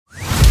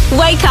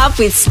Wake up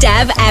with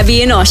Stav,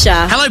 Abby and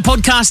Osher. Hello,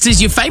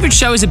 podcasters. Your favourite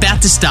show is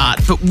about to start,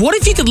 but what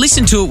if you could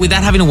listen to it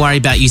without having to worry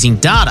about using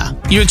data?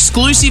 Your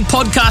exclusive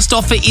podcast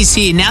offer is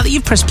here. Now that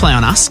you've pressed play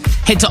on us,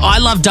 head to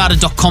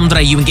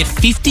ilovedata.com.au and get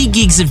 50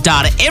 gigs of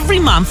data every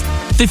month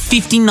for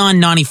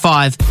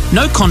 $59.95.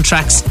 No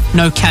contracts,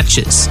 no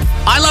catches.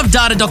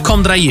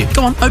 ilovedata.com.au.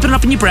 Go on, open it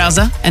up in your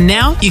browser, and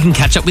now you can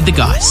catch up with the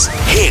guys.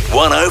 Hit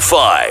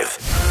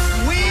 105.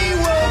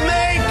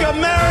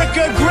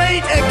 America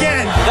great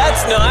again.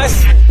 That's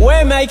nice.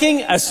 We're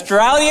making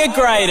Australia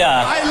greater.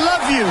 I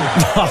love you.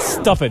 Oh,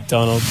 stop it,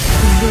 Donald.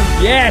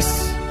 Yes.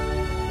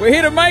 We're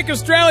here to make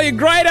Australia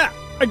greater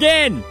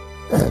again.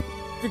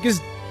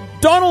 Because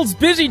Donald's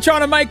busy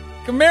trying to make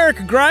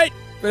America great,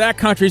 but our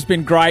country's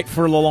been great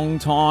for a long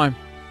time.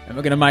 And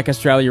we're going to make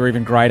Australia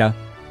even greater.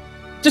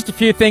 Just a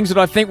few things that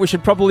I think we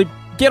should probably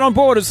get on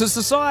board as a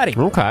society.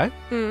 Okay.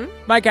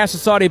 Make our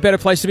society a better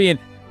place to be in.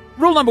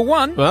 Rule number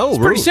one, it's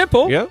pretty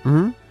simple. Yeah.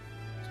 Mm-hmm.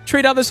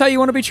 Treat others how you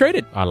want to be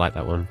treated. I like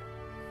that one.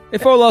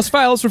 If all else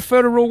fails,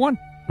 refer to rule one.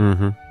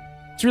 Mm-hmm.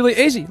 It's really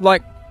easy.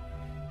 Like,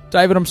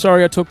 David, I'm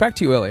sorry I talked back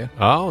to you earlier.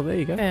 Oh, there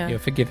you go. You're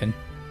forgiven.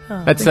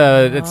 Oh, that's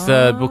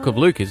the book of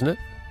Luke, isn't it?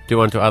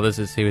 Do unto others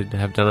as he would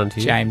have done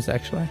unto you. James,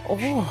 actually. Oh,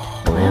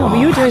 wow.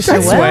 You were doing so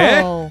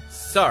well.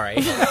 Sorry.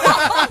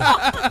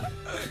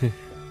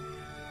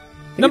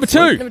 Number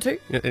two. Number two.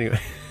 Yeah, anyway.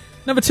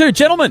 Number two,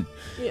 gentlemen.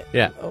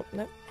 Yeah. Oh,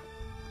 no.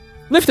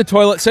 Lift the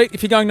toilet seat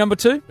if you're going number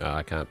two. Oh,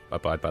 I can't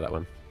abide by that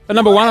one.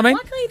 Number one, I mean.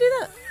 Why can't you do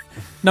that?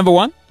 Number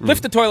one.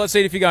 Lift the toilet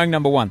seat if you're going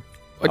number one.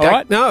 Okay. All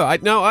right?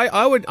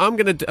 I would. I'm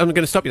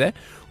gonna stop you there.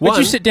 Would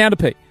you sit down to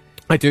pee?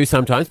 I do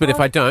sometimes, but if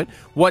I don't,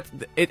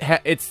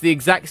 it's the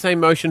exact same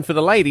motion for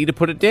the lady to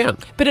put it down.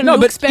 But it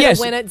looks better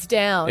when it's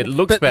down. It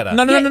looks better.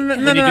 No. When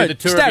you do the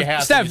tour of your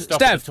house and you stop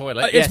at the Stav.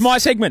 toilet. It's my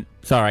segment.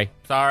 Sorry.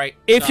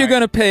 If you're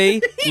going to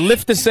pee,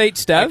 lift the seat,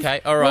 Stav.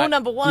 Okay, all right. Rule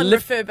number one,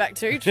 refer back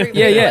to. Treat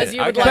Yeah. as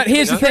you would like But to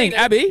here's be the thing, treated.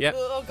 Abby. Yep.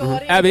 Oh,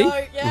 God, here Abby? we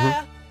go.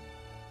 Yeah.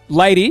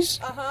 Ladies,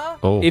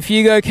 Oh. if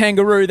you go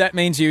kangaroo, that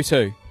means you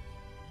too.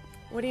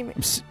 What do you mean?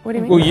 What do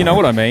you mean? Well, you know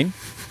what I mean.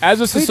 As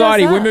a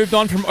society, that? we moved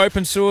on from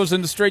open sewers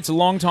in the streets a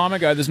long time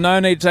ago. There's no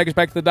need to take us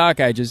back to the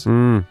dark ages.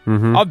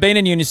 Mm-hmm. I've been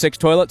in unisex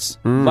toilets.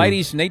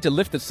 Ladies need to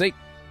lift the seat.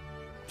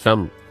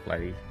 Some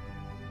lady.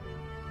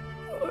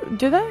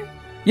 Do they?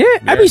 Yeah,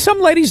 Abby, some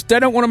ladies, they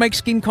don't want to make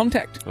skin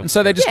contact. And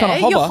so they just kind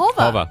of you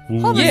hover. hover.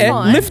 Hover's Yeah,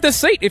 fine. lift the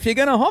seat if you're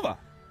going to hover.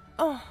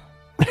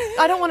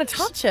 I don't want to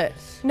touch it.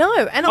 No,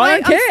 and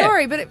I don't care. I'm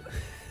sorry, but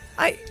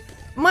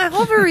my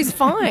hover is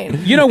fine.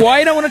 You know why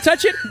you don't want to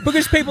touch it?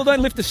 Because people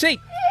don't lift the seat.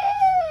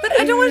 But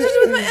I don't want to touch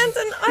it with my hands,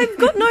 and I've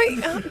got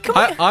no... come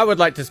on. I would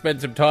like to spend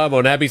some time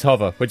on Abby's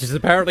hover, which is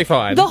apparently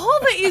fine. The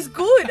hover is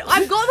good.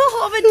 I've got the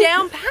hover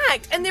down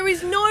packed, and there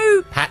is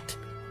no... Pat.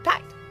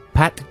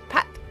 Pat.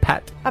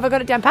 Have I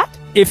got it down pat?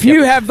 If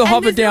you have the And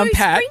hover there's down no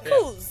pat,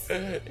 sprinkles.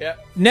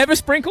 never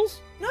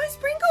sprinkles? No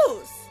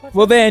sprinkles.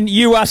 Well, then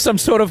you are some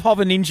sort of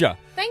hover ninja.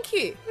 Thank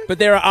you. But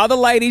there are other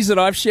ladies that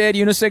I've shared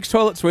unisex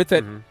toilets with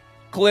that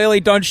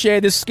clearly don't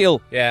share this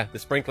skill. Yeah, the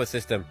sprinkler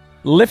system.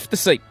 Lift the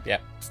seat. Yeah.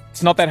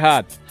 It's not that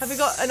hard. Have we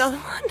got another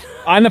one?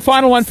 And the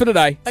final one for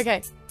today,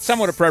 Okay.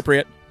 somewhat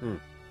appropriate.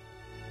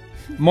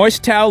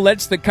 Moist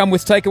towelettes that come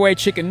with takeaway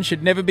chicken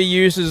should never be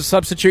used as a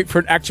substitute for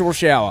an actual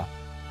shower.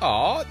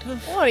 Oh.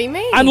 What do you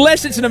mean?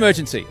 Unless it's an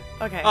emergency.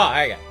 Okay. Oh,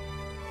 okay.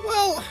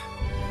 Well,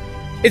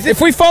 If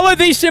we follow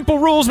these simple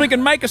rules, we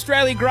can make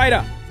Australia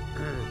greater.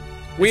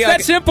 It's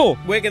that simple.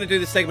 We're going to do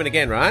this segment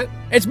again, right?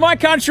 It's my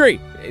country.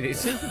 It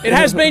is. It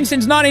has been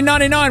since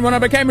 1999 when I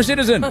became a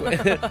citizen.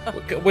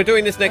 We're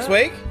doing this next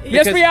week?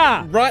 Yes, Because we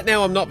are. Right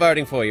now, I'm not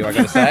voting for you, I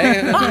got to say.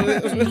 I'm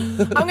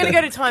going to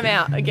go to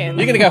timeout again.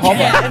 You're going to go hover.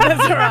 Yeah,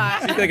 that's all right.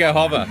 You're going to go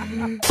hover.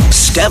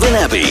 Stav and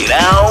Abby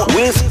now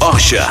with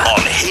Osher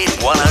on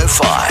Hit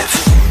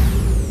 105.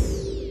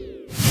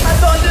 I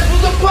thought this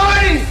was a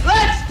party.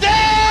 Let's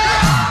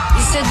dance.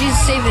 You said you'd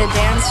save the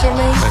dance for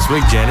me? Nice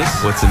week,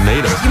 Janice. What's the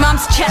need of? Your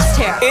mom's chest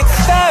hair. It's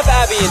Stav,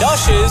 Abby, and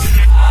Osher's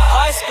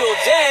High School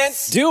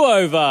Dance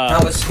Do-Over.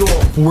 How was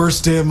school?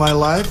 Worst day of my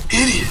life.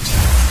 Idiot.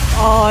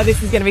 Oh,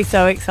 this is going to be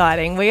so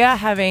exciting. We are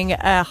having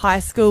a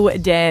high school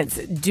dance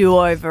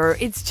do-over.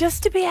 It's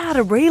just to be able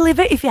to relive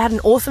it if you had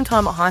an awesome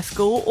time at high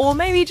school, or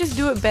maybe just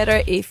do it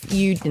better if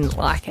you didn't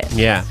like it.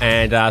 Yeah,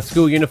 and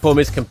school uniform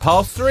is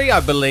compulsory. I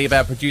believe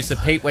our producer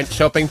Pete went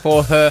shopping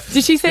for her.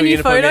 Did she send school you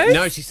uniform. photos?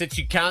 No, she said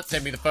she can't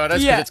send me the photos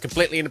because Yeah. it's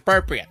completely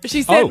inappropriate.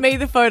 She sent me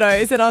the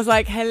photos and I was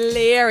like,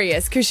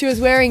 hilarious, because she was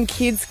wearing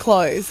kids'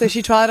 clothes. So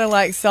she tried on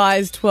like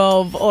size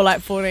 12 or like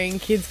 14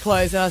 kids'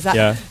 clothes, and I was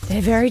like,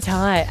 they're very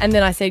tight. And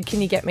then I said, can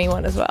you get me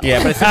one as well?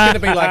 Yeah, but it's just going to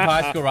be like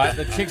high school, right?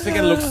 The chicks are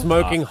going to look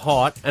smoking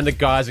hot and the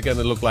guys are going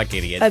to look like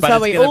idiots. That's but why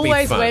it's we gonna be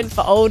always fun. went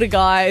for older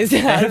guys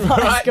out of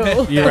high Right.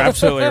 school. You're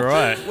absolutely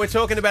right. We're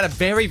talking about a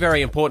very,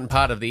 very important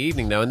part of the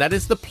evening, though, and that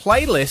is the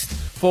playlist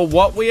for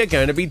what we are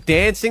going to be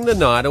dancing the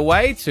night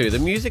away to. The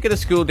music at a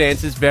school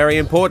dance is very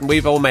important.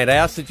 We've all made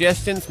our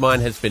suggestions.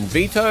 Mine has been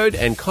vetoed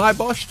and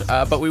kiboshed,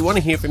 but we want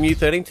to hear from you,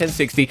 13 10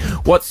 60.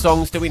 What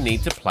songs do we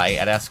need to play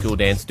at our school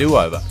dance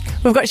do-over?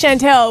 We've got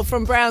Chantel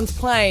from Browns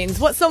Plains.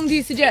 What song do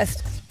you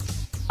suggest?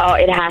 Oh,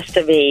 it has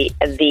to be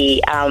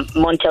the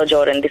Montel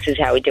Jordan, This Is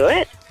How We Do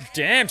It.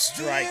 Damn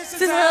straight.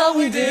 This is how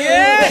we do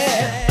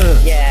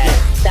it. Yeah,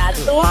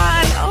 that's the one.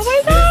 Oh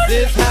my God.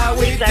 This is how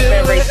we do it.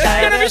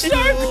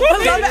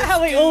 I love it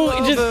how we all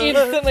just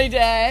instantly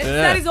dance. Yeah.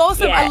 That is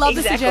awesome. Yeah, I love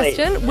the exactly.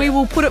 suggestion. We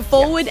will put it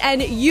forward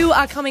and you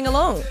are coming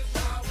along.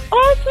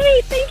 Oh,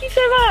 sweet. Thank you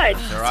so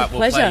much. All right, we'll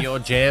pleasure. play your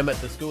jam at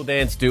the school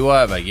dance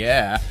do-over,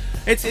 yeah.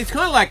 It's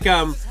kind of like,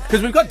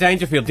 because we've got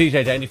Dangerfield,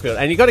 DJ Dangerfield,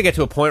 and you've got to get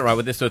to a point, right,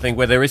 with this sort of thing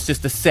where there is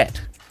just a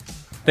set.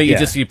 That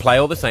you play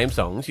all the same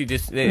songs. It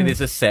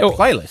is a set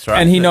playlist, right?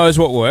 And he knows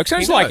what works.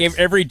 And it's like knows.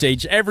 every big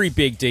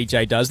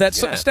DJ does that.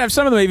 Stav,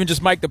 some of them even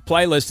just make the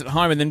playlist at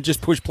home and then just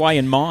push play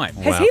in mine.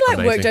 Has he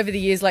worked over the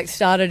years,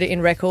 started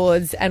in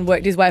records and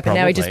worked his way up, and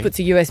now he just puts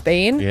a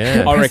USB in?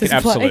 Yeah. I reckon Presses play?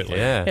 absolutely.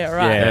 Yeah,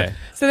 right. Yeah.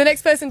 So the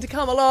next person to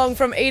come along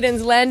from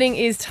Eden's Landing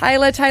is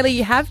Taylor. Taylor,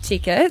 you have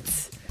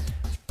tickets.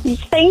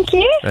 Thank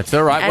you. That's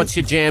all right. And- What's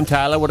your jam,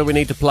 Taylor? What do we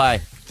need to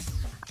play?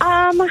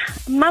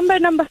 Mambo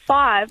number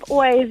 5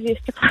 always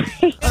used to play.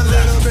 A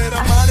little bit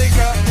of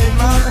Monica in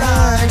my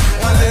ride.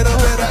 A little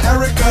bit of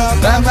Erica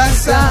by my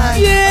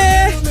side.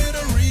 Yeah.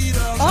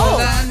 All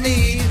I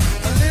need. A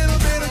little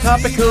bit of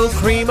Tropical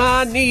cream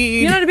I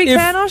need. You're not a big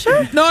fan,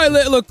 Osher? No,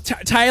 look,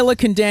 Taylor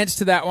can dance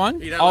to that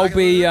one. I'll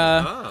be.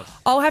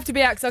 I'll have to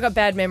be out because I got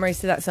bad memories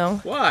to that song.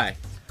 Why?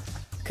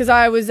 Because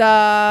I was,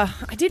 I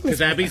did miss.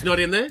 Because Abby's not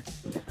in there?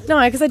 No,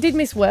 because I did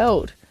miss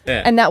World.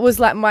 Yeah. And that was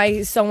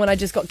my song when I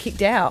just got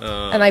kicked out,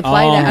 and I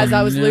played it as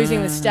I was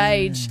losing the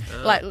stage,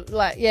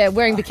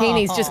 wearing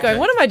bikinis, just going,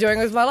 "What am I doing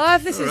with my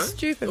life? This is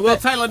stupid." Well,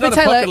 Taylor, not a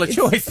popular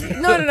choice.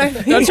 No.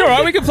 That's all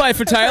right. We can play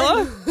for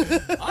Taylor.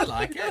 I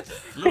like it.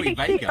 Louis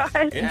Baker.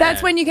 Yeah.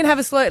 That's when you can have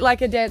a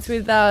dance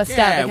with Stav.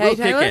 Yeah, Okay, we'll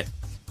Taylor. pick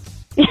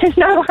it.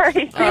 No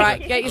worries. All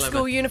right, get your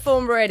school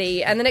uniform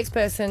ready, and the next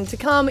person to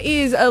come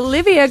is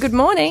Olivia. Good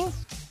morning.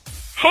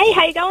 Hey,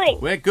 how you going?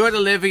 We're good,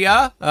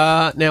 Olivia.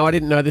 Now, I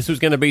didn't know this was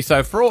going to be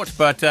so fraught,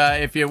 but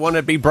if you want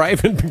to be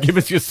brave and give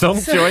us your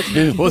song choice,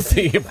 we'll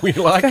see if we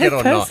like it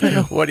or not.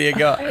 What do you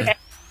got? Okay.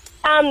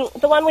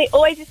 The one we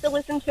always used to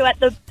listen to at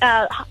the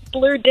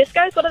Blue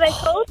Discos. What are they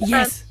called?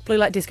 Yes, Blue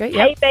Light Disco.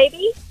 Hey Yep.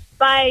 Baby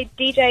by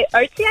DJ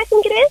Otzi, I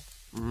think it is.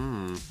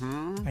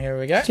 Mm-hmm. Here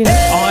we go. Do you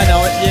know- Oh, I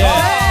know it.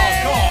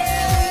 Yeah.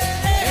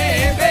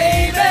 Hey,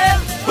 baby.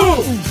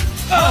 Ooh.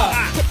 I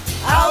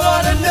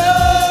want to know.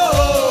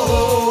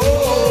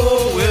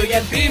 Will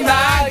you be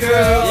my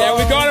girl? Yeah,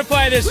 we've got to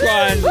play this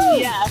one.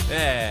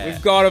 Yeah.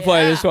 We've got to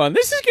play this one.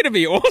 This is going to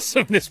be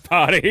awesome, this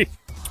party.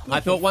 I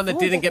thought one that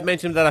didn't get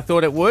mentioned that I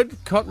thought it would.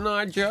 Cotton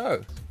Eye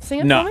Joe. Sing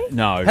it for No, me.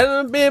 no.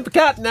 Haven't been for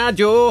Cotton Eye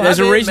Joe. There's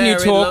a I've been reason you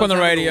married talk long on the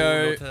time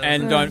radio ago.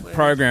 and don't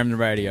program the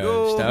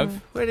radio stuff.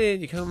 Where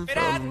did you come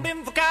from?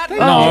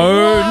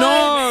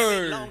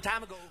 No.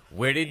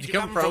 Where did you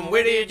come from?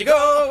 Where did you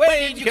go?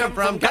 Where did you come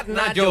from? Cotton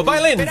Eye Joe.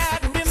 Violin.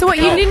 So what?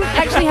 You didn't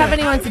actually have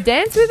anyone to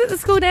dance with at the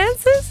school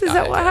dances? Is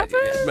that what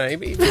happened?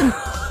 Maybe.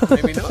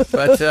 Maybe not.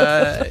 But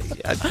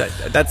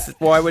that's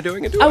why we're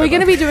doing it. Are we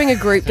going to be doing a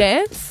group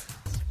dance?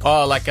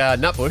 Oh, like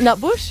Nutbush?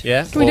 Nutbush?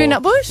 Yeah. Can we do Or-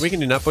 Nutbush? We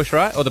can do Nutbush,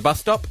 right? Or the bus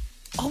stop.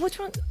 Oh, which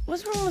one?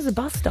 What's wrong with the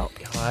bus stop?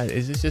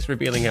 Is this just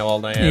revealing how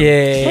old I am?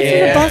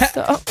 Yeah. What's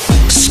the bus stop?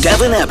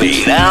 Stav and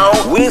Abby now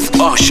with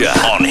Osher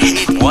on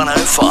Hit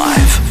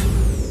 105.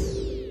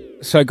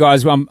 So,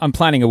 guys, I'm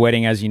planning a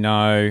wedding, as you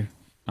know.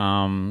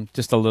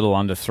 Just a little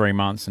under 3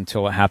 months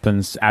until it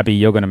happens. Abby,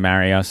 you're going to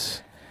marry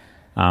us,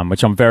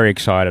 which I'm very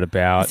excited I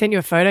about. sent you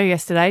a photo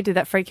yesterday. Did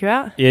that freak you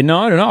out? Yeah,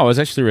 no. I was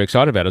actually really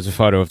excited about it. It was a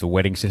photo of the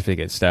wedding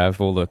certificate, Stav,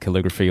 all the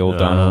calligraphy all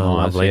done. Oh,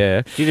 lovely.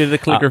 Yeah. Did you do the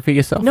calligraphy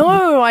yourself?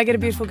 No, I get a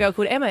beautiful girl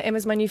called Emma.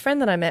 Emma's my new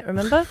friend that I met,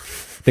 remember?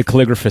 The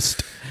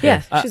calligraphist.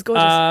 Yeah, she's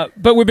gorgeous.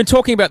 But we've been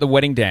talking about the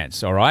wedding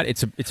dance, all right?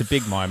 It's a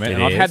big moment. It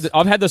And is.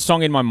 I've had the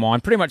song in my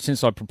mind pretty much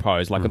since I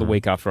proposed, like the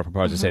week after I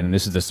proposed, I said, and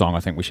this is the song, I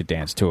think we should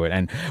dance to it.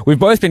 And we've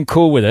both been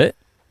cool with it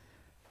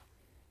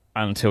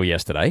until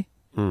yesterday.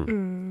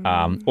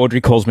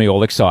 Audrey calls me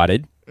all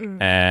excited.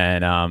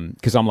 And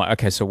because I'm like,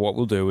 okay, so what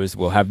we'll do is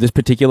we'll have this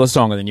particular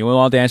song, and then you and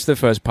I'll dance to the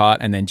first part,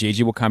 and then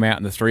Gigi will come out,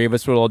 and the three of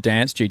us will all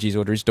dance. Gigi's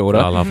Audrey's daughter.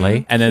 Oh,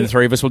 lovely. And then the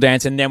three of us will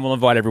dance, and then we'll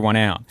invite everyone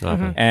out.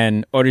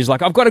 And Audrey's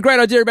like, I've got a great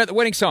idea about the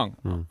wedding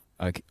song.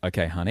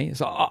 Okay, honey.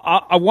 So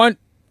I want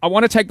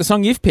to take the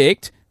song you've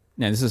picked.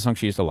 Now, this is a song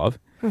she used to love.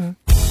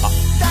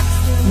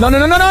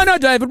 No,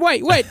 David.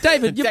 Wait,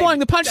 David. You're blowing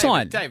the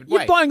punchline. David, you're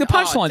wait. blowing the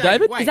punchline,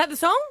 David. wait. Is that the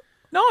song?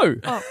 No.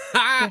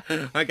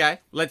 Okay,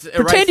 let's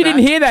Pretend you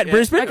didn't hear that,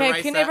 Brisbane. Okay,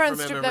 Erase can that everyone from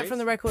our strip that from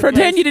the memories. record?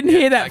 Pretend please? you didn't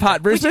hear that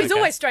part, Which Brisbane. is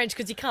always strange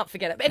because you can't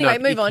forget it. But anyway,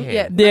 No, move you on. can.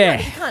 Yeah. Yeah.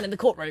 You can't in the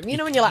courtroom. You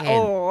know when you're like,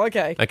 oh,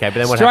 okay. Okay, but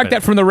then what Strike happened?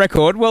 that from the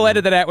record. We'll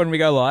edit that out when we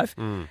go live.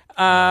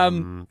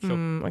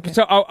 Okay.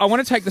 So I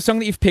want to take the song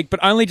that you've picked, but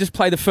only just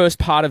play the first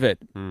part of it.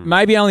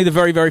 Maybe only the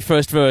very, very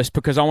first verse,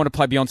 because I want to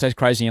play Beyonce's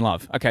Crazy in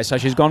Love. Okay, so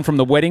she's gone from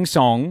the wedding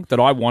song that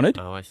I wanted.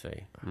 Oh, I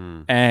see.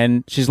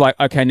 And she's like,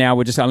 okay, now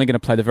we're just only going to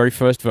play the very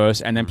first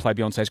verse and then play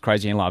Beyonce's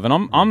Crazy in Love.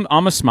 And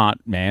I'm a smart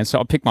man, so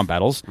I'll pick my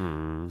battles.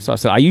 So I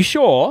said, are you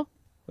sure?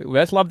 We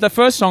both loved the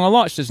first song a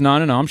lot. She says, no,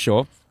 I'm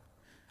sure.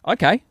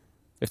 Okay,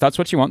 if that's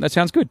what you want, that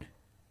sounds good.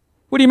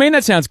 What do you mean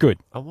that sounds good?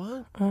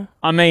 What?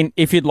 I mean,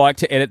 if you'd like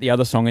to edit the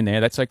other song in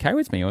there, that's okay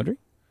with me, Audrey.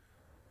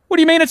 What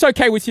do you mean it's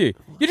okay with you?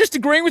 You're just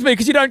agreeing with me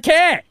because you don't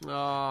care.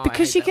 Oh,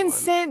 Because you can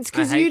sense,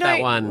 because I hate you that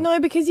don't. one. No,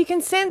 because you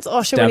can sense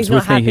Osher Stav's when he's not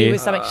with me happy here.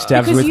 with something.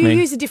 Stav's Because with you me.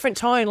 use a different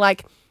tone,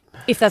 like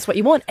if that's what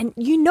you want. And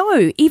you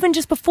know, even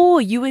just before,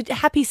 you were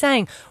happy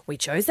saying, we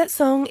chose that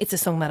song. It's a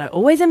song that I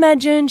always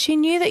imagined. She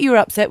knew that you were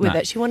upset with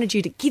it. She wanted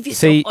you to give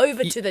yourself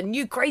over to the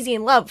new Crazy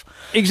in Love.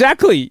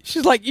 Exactly.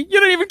 She's like, you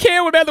don't even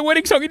care about the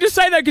wedding song. You just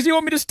say that because you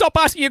want me to stop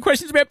asking you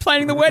questions about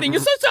planning the wedding.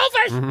 You're so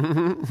selfish.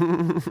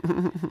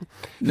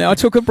 Now, I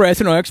took a breath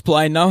and I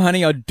explained, no,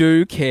 honey, I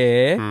do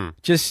care.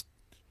 Just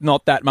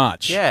not that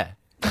much. Yeah.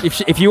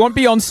 If you want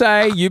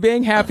Beyonce, you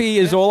being happy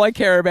is all I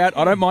care about.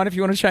 I don't mind if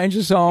you want to change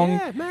the song.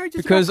 Yeah, marriage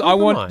is because about I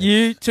want compromise.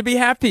 you to be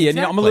happy. And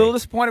I'm a little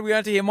disappointed we don't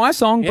have to hear my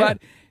song, Yeah. but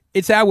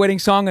it's our wedding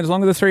song, and as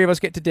long as the three of us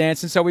get to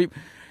dance, and so we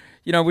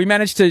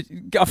managed to.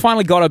 I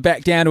finally got her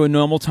back down to a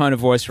normal tone of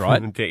voice,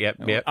 right?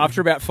 Yep. After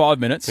about 5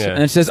 minutes, Yeah.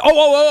 and it says,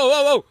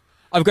 "Oh,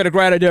 I've got a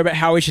great idea about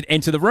how we should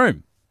enter the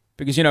room."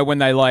 Because, when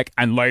they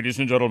and ladies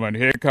and gentlemen,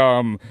 here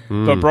come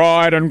the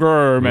bride and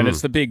groom, and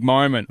it's the big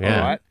moment, all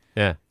right?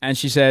 Yeah. And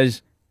she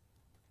says,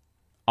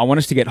 I want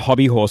us to get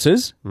hobby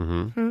horses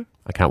I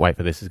can't wait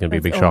for this. It's going to be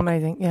a big It's shock.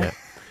 amazing, yeah.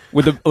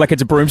 with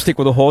it's a broomstick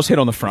with a horse head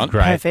on the front.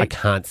 Great. Perfect. I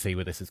can't see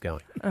where this is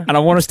going. And I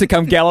want us to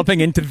come galloping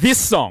into this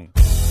song.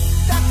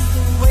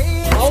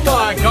 Oh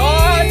my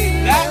God!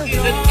 That is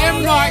an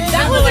M. Night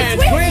Shyamalan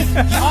twist.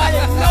 I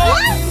am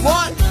not.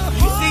 What?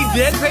 You see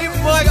dead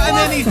people, and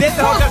then he's dead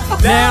the whole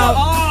time. Now,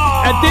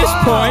 at this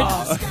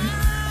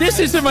point, this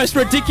is the most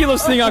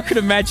ridiculous thing I could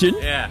imagine.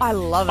 Yeah. I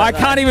love it. I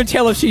can't even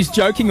tell if she's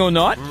joking or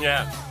not.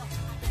 Yeah.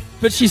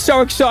 But she's so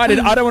excited,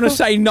 I don't want to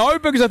say no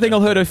because I think I'll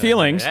hurt her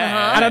feelings.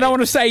 Yeah. And I don't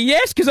want to say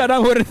yes because I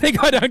don't want her to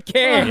think I don't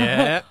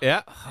care.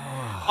 Yeah.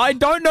 I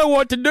don't know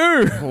what to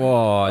do.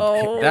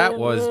 Whoa, that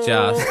was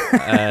just...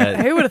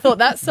 Who would have thought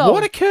that song?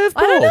 what a curveball.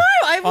 I don't know.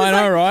 I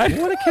know, right?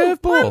 What a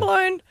curveball. Mind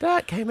blown.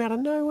 That came out of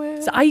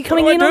nowhere. So are you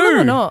coming do I in on them do?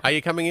 or not? Are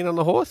you coming in on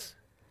the horse?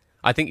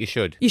 I think you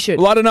should. You should.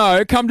 Well, I don't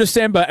know. Come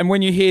December, and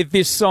when you hear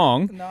this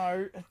song...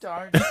 No,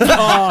 don't.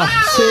 Oh,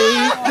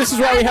 see? This is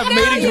why we have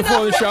meetings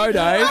before the show,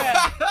 Dave.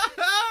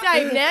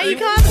 Dave, now you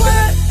can't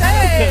flirt.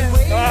 Dave.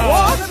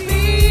 What?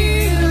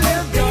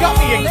 You got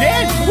me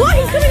again. What?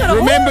 He's sitting on a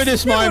Remember horse?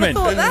 this Never moment.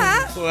 would've thought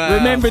that. Wow.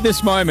 Remember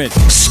this moment.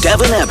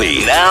 Stav and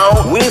Abby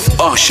now with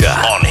Osher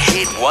on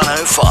Hit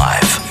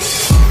 105.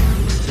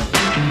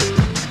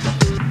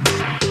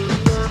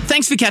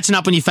 Thanks for catching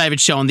up on your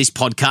favourite show on this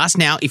podcast.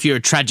 Now, if you're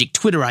a tragic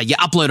Twitterer, you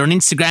upload on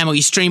Instagram or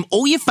you stream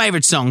all your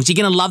favourite songs,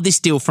 you're going to love this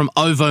deal from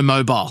OVO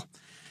Mobile.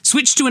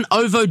 Switch to an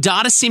OVO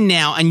data SIM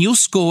now and you'll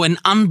score an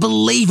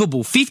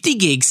unbelievable 50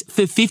 gigs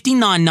for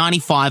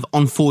 $59.95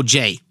 on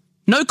 4G.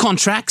 No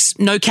contracts,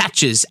 no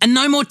catches, and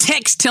no more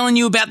text telling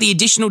you about the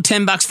additional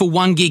 $10 for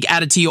 1 gig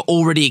added to your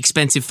already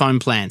expensive phone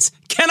plans.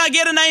 Can I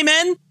get an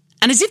amen?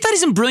 And as if that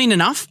isn't brilliant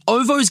enough,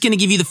 OVO is going to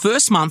give you the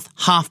first month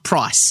half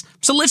price.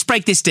 So let's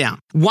break this down.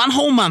 1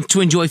 whole month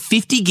to enjoy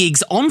 50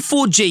 gigs on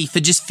 4G for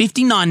just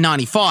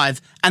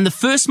 $59.95 and the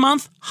first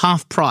month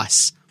half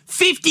price.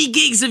 50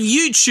 gigs of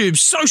YouTube,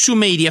 social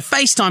media,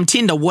 FaceTime,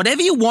 Tinder,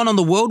 whatever you want on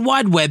the World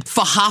Wide Web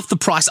for half the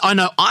price I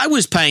know I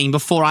was paying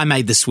before I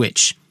made the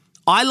switch.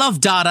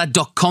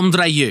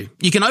 ilovedata.com.au.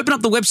 You can open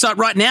up the website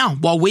right now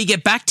while we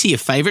get back to your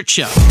favourite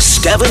show.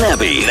 Stav and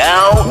Abby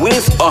now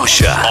with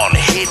Osher on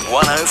Hit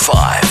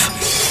 105.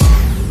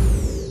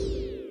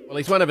 Well,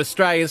 he's one of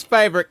Australia's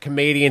favourite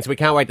comedians. We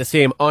can't wait to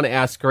see him on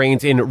our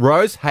screens in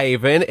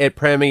Rosehaven. It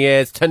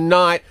premieres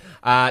tonight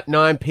at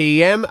 9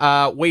 p.m.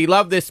 We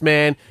love this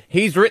man.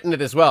 He's written it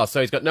as well, so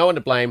he's got no one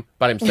to blame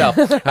but himself.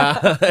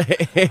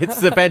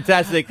 It's the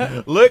fantastic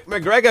Luke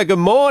McGregor. Good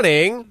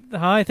morning.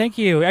 Hi, thank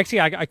you.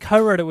 Actually, I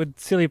co-wrote it with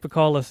Celia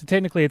Piccola, so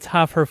technically it's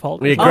half her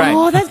fault. Yeah, great.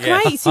 Oh, that's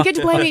great. So you get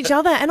to blame each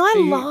other. And I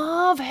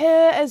love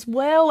her as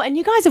well. And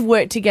you guys have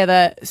worked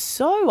together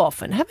so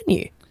often, haven't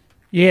you?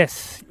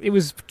 Yes, it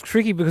was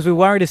tricky because we were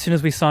worried as soon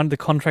as we signed the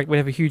contract we'd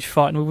have a huge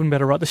fight and we wouldn't be able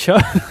to write the show.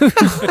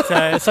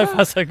 But so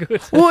far so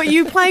good. Well,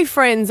 you play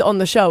friends on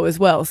the show as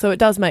well, so it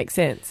does make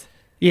sense.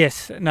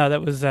 Yes, no,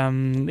 that was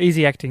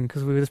easy acting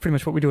because that's pretty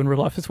much what we do in real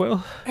life as well.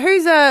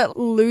 Who's a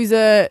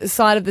loser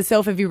side of the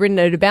self have you written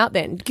it about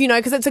then? You know,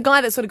 because it's a guy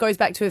that sort of goes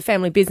back to a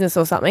family business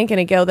or something and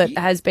a girl that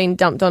has been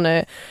dumped on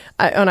a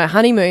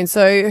honeymoon.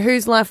 So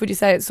whose life would you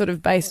say it's sort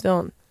of based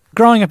on?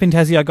 Growing up in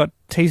Tassie, I got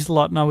teased a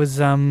lot, and I was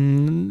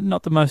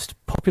not the most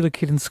popular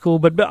kid in school.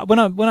 But when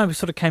I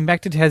sort of came back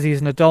to Tassie as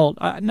an adult,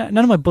 none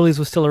of my bullies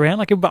were still around.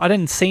 Like I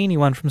didn't see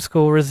anyone from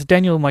school. Whereas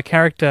Daniel, my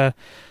character,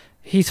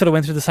 he sort of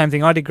went through the same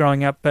thing I did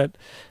growing up. But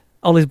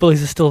all his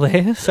bullies are still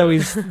there. So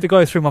the guy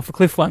who threw him off a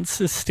cliff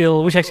once is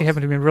still, which actually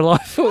happened to me in real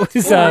life. It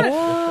was,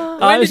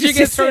 when did you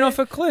get thrown off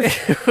a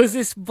cliff? It was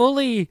this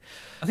bully.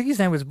 I think his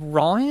name was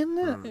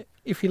Ryan.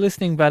 If you're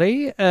listening,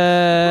 buddy,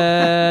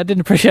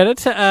 didn't appreciate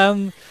it.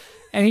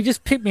 And he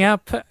just picked me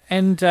up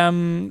and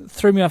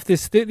threw me off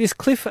this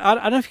cliff. I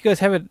don't know if you guys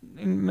have it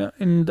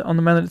on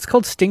the mainland. It's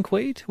called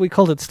stinkweed. We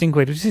called it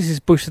stinkweed, which is this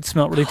bush that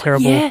smelled really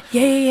terrible. Yeah.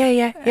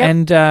 Yep.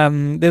 And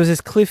there was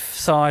this cliff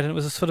side, and it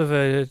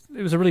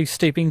was a really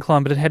steep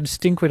incline, but it had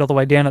stinkweed all the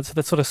way down it, so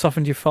that sort of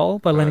softened your fall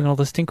by landing on all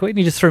the stinkweed. And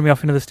he just threw me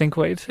off into the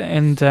stinkweed,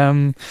 and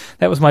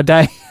that was my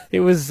day.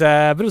 It was,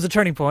 but it was a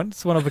turning point.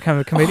 It's when I became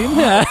a comedian.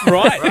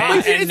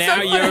 Right. And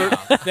now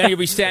you'll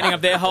be standing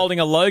up there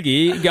holding a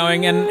logie,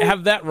 going and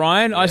have that,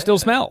 Ryan. I still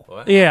smell.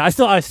 Yeah, I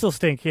still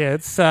stink. Yeah,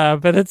 it's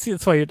but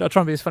it's why I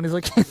try and be as funny as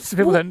I can, so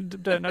people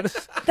don't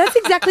notice. That's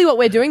exactly what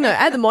we're doing, though.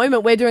 At the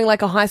moment, we're doing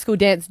like a high school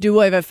dance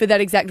do-over for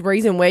that exact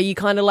reason, where you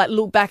kind of like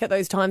look back at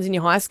those times in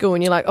your high school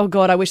and you're like, oh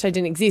God, I wish they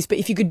didn't exist. But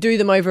if you could do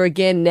them over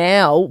again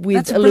now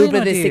with a little bit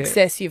of the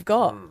success you've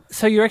got.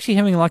 So you're actually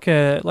having like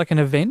an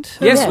event?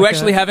 Yes, we're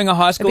actually having a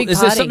high school. big Is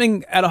there party.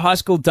 something at a high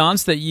school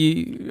dance that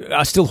you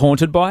are still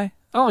haunted by?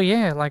 Oh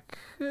yeah, like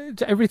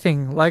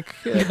everything, like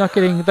not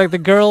getting like the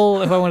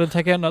girl if I wanted to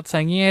take out not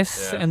saying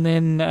yes, and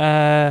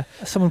then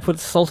someone put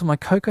salt in my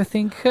Coke, I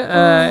think,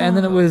 and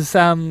then it was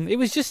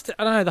just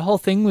I don't know, the whole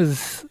thing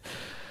was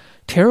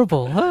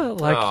terrible, huh?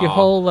 Like your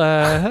whole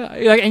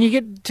and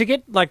you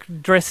get like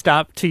dressed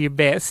up to your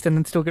best and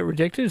then still get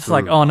rejected. It's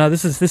like, oh no,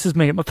 this is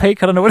me at my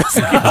peak. I don't know what else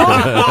to get.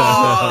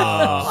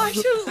 I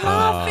should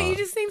laugh, but you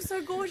just seem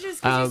so gorgeous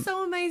because you're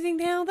so amazing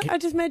now. I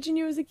just imagine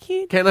you as a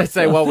kid. Can I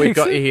say, while we've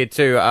got you here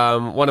too,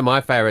 one of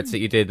my favourites that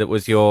you did that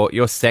was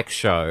your sex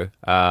show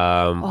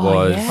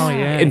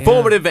was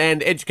informative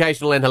and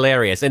educational and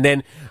hilarious. And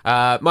then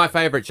my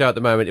favourite show at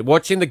the moment,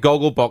 watching the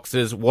goggle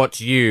boxes watch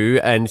you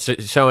and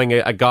showing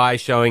a guy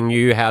showing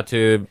you how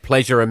to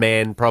pleasure a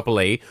man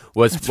properly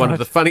was one of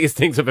the funniest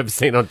things I've ever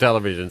seen on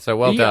television. So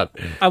well done.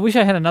 I wish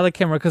I had another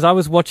camera because I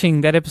was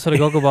watching that episode of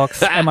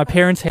Gogglebox at my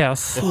parents'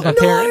 house with my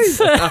parents.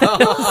 So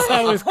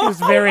it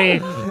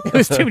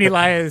was too many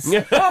layers.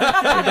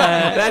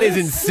 That is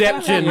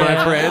Inception,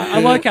 my friend.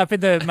 I woke up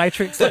in the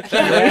Matrix.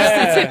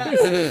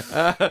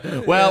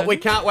 Well, we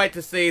can't wait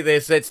to see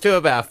this. It's two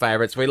of our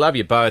favourites. We love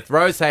you both.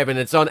 Rosehaven,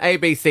 it's on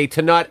ABC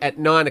tonight at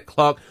 9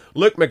 o'clock.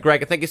 Luke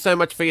McGregor, thank you so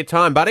much for your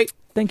time, buddy.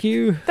 Thank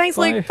you. Thanks,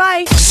 Luke.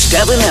 Bye.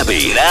 Stav and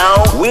Abby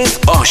now with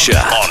Osher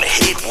on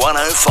Hit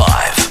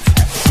 105.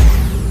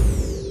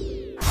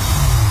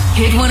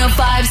 Hit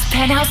 105's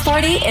Penthouse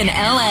Party in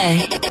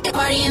LA.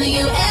 Party in the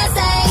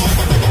USA.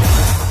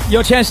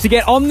 Your chance to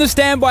get on the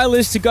standby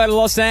list to go to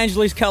Los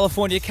Angeles,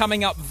 California,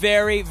 coming up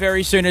very,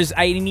 very soon as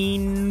an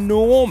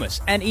enormous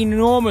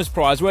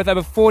prize worth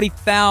over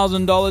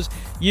 $40,000.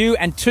 You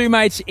and two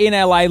mates in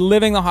LA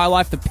living the high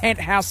life, the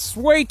penthouse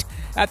suite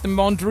at the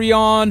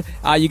Mondrian.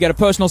 You get a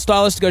personal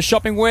stylist to go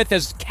shopping with.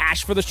 There's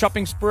cash for the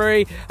shopping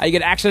spree. You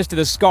get access to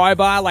the Sky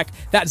Bar. Like,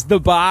 that's the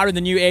bar in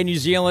the new Air New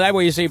Zealand,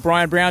 where you see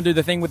Brian Brown do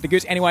the thing with the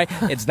goose. Anyway,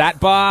 it's that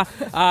bar.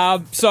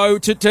 So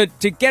to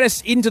get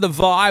us into the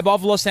vibe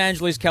of Los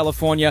Angeles,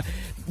 California,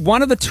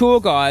 one of the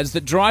tour guides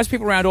that drives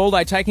people around all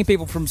day, taking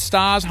people from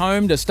stars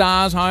home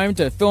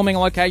to filming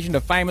location to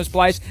famous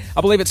place.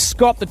 I believe it's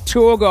Scott, the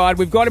tour guide.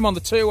 We've got him on the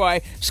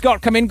two-way.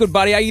 Scott, come in, good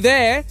buddy. Are you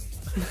there?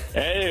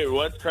 Hey,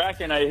 what's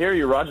cracking? I hear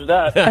you. Roger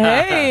that.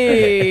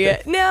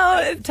 Hey.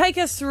 Now, take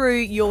us through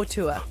your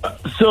tour.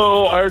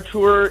 So our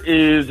tour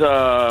is,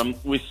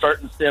 we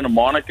start in Santa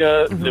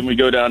Monica, then we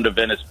go down to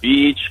Venice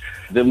Beach,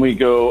 then we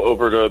go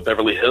over to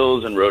Beverly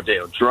Hills and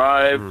Rodeo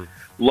Drive.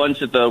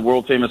 Lunch at the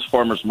world-famous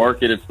Farmers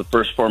Market. It's the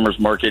first Farmers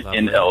Market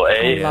in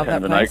L.A., kind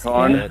of an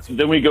icon. Yeah.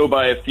 Then we go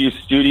by a few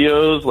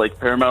studios, like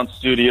Paramount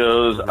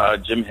Studios,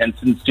 Jim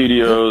Henson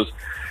Studios,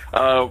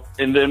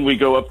 and then we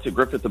go up to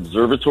Griffith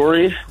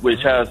Observatory,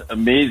 which has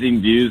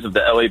amazing views of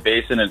the L.A.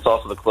 Basin, and it's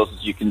also the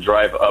closest you can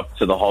drive up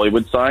to the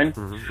Hollywood sign.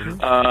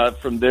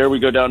 From there, we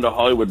go down to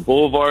Hollywood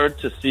Boulevard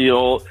to see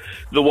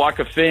the Walk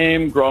of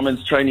Fame,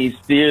 Grauman's Chinese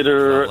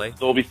Theater,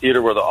 Dolby Theater,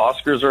 where the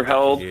Oscars are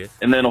held,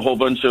 and then a whole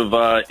bunch of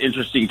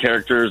interesting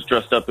characters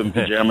dressed up in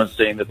pajamas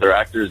saying that they're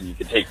actors and you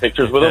can take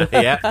pictures with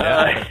them.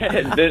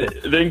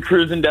 Then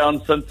cruising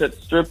down Sunset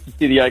Strip to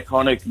see the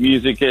iconic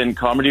music and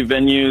comedy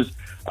venues.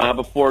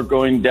 Before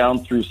going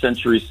down through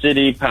Century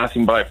City,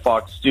 passing by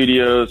Fox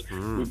Studios.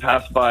 We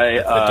passed by,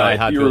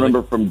 if you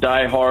remember from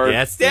Die Hard.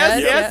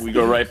 Yes. We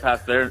go right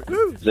past there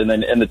and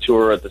then end the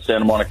tour at the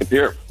Santa Monica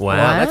Pier. Wow.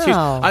 That's huge.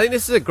 I think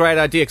this is a great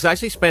idea because I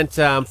actually spent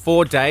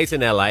 4 days in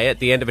LA. At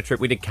the end of a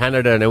trip, we did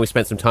Canada and then we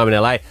spent some time in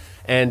LA.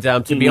 And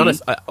to be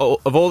honest,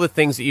 of all the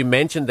things that you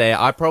mentioned there,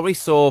 I probably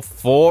saw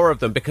 4 of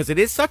them because it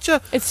is such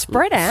a... It's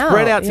spread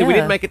out. So we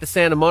didn't make it to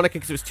Santa Monica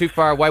because it was too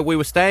far away. We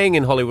were staying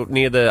in Hollywood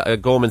near the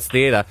Gorman's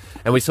Theatre,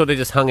 and we sort of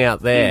just hung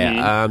out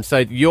there. So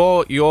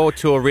your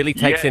tour really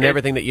takes in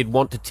everything that you'd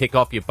want to tick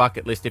off your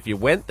bucket list if you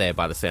went there,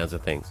 by the sounds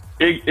of things.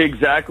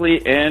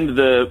 Exactly, and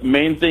the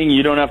main thing,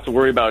 you don't have to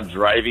worry about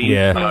driving.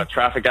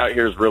 Traffic out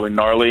here is really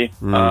gnarly.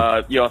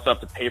 You also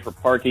have to pay for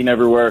parking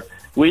everywhere.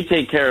 We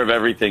take care of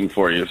everything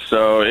for you,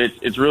 so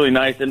it's really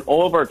nice. And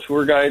all of our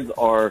tour guides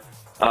are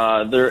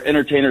they're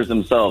entertainers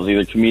themselves,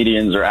 either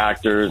comedians or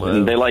actors,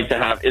 and they like to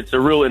have, it's a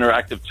real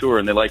interactive tour,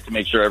 and they like to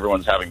make sure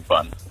everyone's having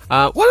fun.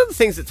 One of the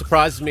things that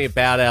surprises me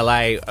about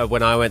LA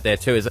when I went there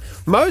too is that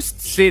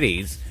most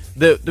cities,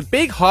 the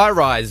big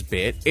high-rise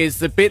bit is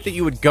the bit that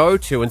you would go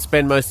to and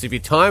spend most of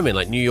your time in,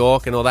 like New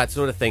York and all that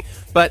sort of thing.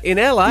 But in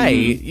LA,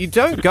 you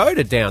don't go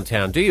to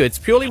downtown, do you? It's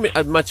purely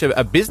much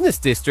a business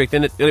district,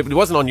 and it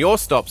wasn't on your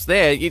stops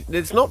there.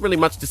 There's not really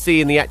much to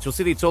see in the actual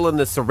city. It's all in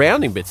the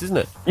surrounding bits, isn't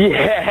it?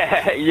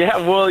 Yeah.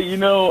 Well,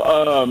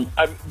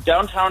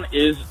 downtown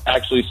is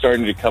actually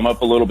starting to come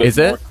up a little bit. Is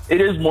it? More.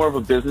 It is more of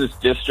a business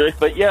district,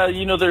 but yeah,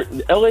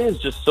 LA is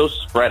just so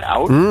spread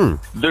out.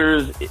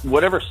 There's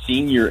whatever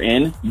scene you're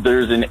in,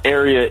 there's an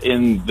area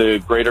in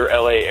the greater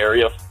LA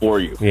area for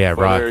you. Yeah,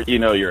 right.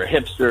 Whether, you're a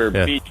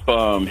hipster, beach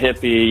bum,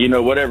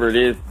 hippie, whatever it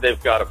is,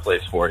 they've got a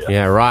place for you.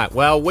 Yeah, right.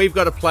 Well, we've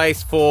got a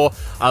place for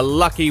a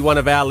lucky one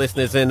of our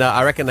listeners, and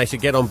I reckon they should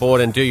get on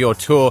board and do your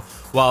tour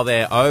while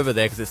they're over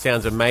there because it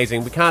sounds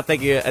amazing. We can't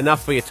thank you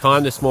enough for your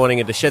time this morning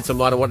and to shed some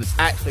light on what it's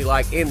actually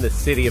like in the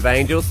City of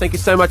Angels. Thank you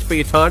so much for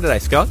your time today,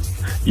 Scott.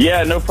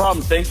 Yeah, no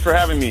problem. Thanks for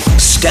having me.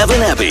 Stav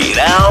and Abby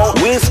now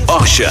with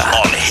Osher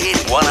on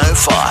Hit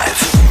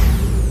 105.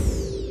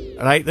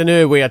 At 8 the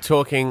New, we are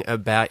talking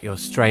about your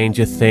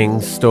Stranger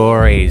Things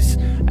stories.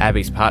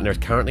 Abby's partner is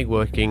currently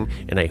working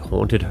in a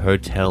haunted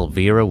hotel.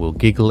 Vera will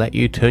giggle at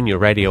you, turn your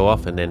radio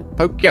off, and then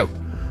poke you.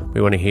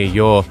 We want to hear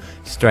your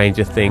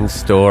Stranger Things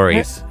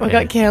stories. We've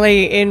got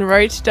Kelly in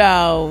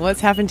Roachdale.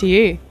 What's happened to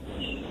you?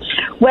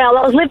 Well,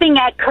 I was living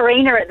at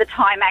Carina at the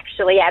time,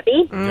 actually,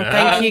 Abby.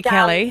 Thank you,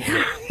 Kelly.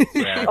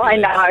 I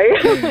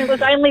know. It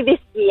was only this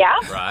year.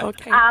 Right.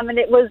 Okay. And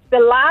it was the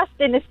last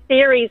in a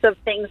series of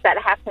things that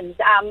happened.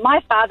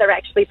 My father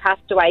actually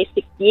passed away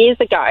 6 years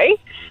ago,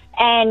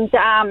 and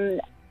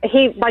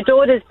my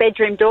daughter's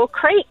bedroom door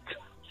creaked.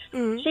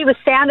 She was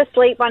sound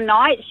asleep one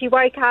night. She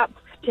woke up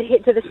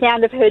to the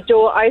sound of her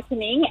door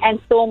opening and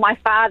saw my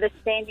father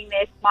standing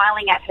there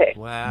smiling at her.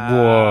 Wow.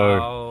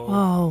 Whoa.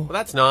 Well,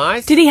 that's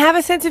nice. Did he have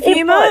a sense of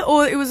humour,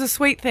 or it was a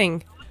sweet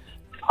thing?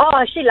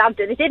 Oh, she loved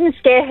it. It didn't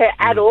scare her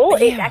at all.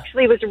 It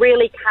actually was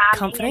really calming.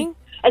 Comforting?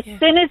 As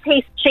soon as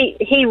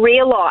he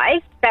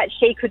realised that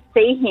she could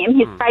see him,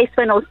 his face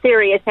went all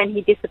serious and he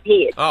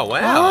disappeared. Oh,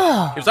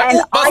 wow. He was like,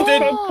 And I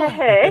busted. said to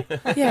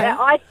her that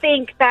I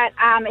think that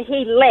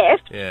he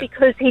left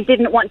because he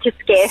didn't want to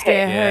scare her.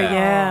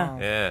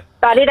 Yeah.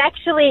 But it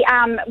actually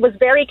was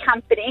very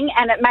comforting,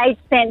 and it made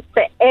sense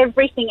for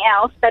everything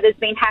else that has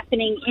been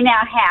happening in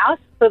our house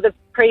for the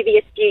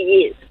previous few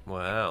years.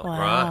 Wow.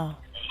 Right.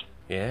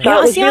 Yeah. So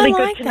it was see, I really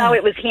like good to that. know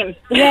it was him.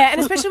 Yeah,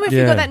 and especially if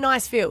you got that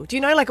nice feel. Do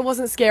you know, like, it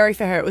wasn't scary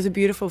for her. It was a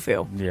beautiful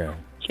feel. Yeah.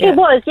 It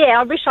was, yeah.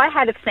 I wish I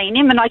had have seen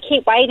him, and I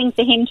keep waiting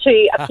for him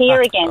to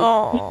appear again.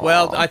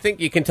 Well, I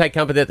think you can take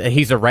comfort that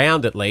he's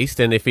around at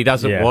least, and if he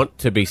doesn't want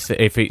to be,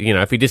 if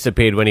he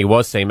disappeared when he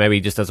was seen, maybe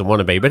he just doesn't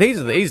want to be. But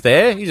he's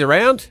there, he's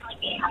around.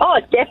 Oh,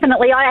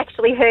 definitely. I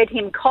actually heard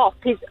him cough.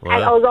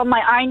 I was on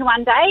my own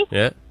one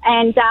day,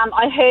 and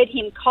I heard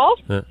him cough,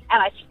 and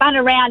I spun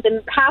around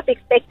and half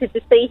expected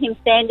to see him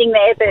standing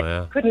there,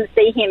 but couldn't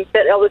see him.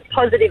 But I was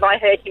positive I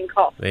heard him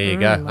cough. There you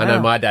go. I know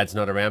my dad's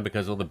not around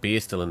because all the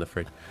beer's still in the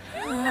fridge.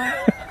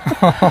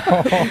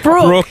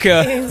 Brooke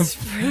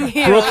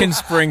in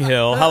Spring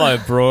Hill. Hello,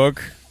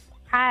 Brooke.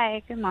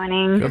 Hi, good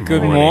morning.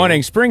 Good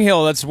morning. Spring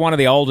Hill, that's one of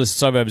the oldest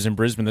suburbs in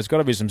Brisbane. There's got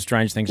to be some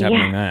strange things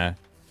happening there.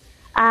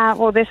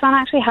 Well, this one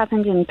actually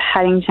happened in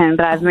Paddington,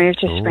 but I've moved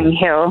to Spring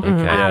Hill.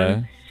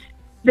 Okay.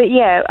 But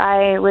yeah,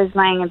 I was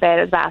laying in bed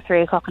at about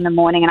 3 o'clock in the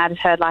morning, and I just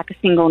heard like a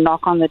single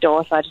knock on the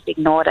door, so I just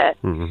ignored it.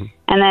 And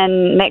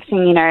then next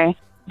thing you know,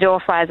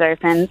 door flies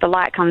open, the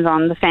light comes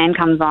on, the fan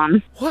comes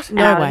on. What?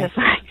 No way.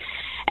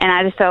 And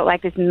I just felt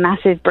like this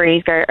massive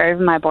breeze go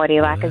over my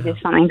body, like as if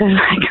something was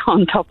like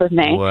on top of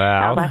me. Wow.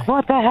 I was like,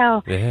 what the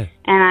hell? Yeah.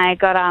 And I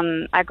got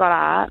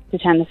up to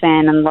turn the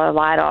fan and the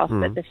light off,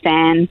 but the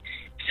fan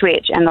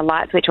switch and the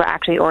light switch were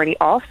actually already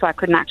off, so I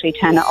couldn't actually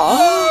turn it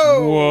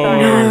off.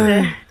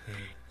 Whoa.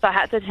 So I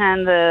had to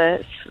turn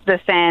the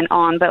fan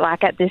on, but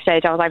like at this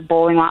stage I was like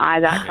bawling my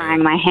eyes out,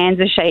 crying. My hands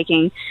are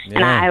shaking,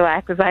 and I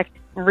like was like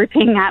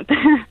ripping at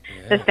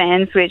the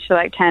fan switch to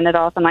like turn it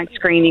off and like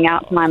screaming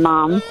out to my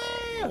mum.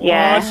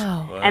 Yeah.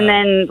 Wow. And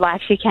then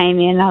like she came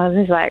in, I was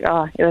just like,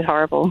 oh, it was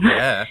horrible.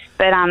 Yeah.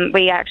 But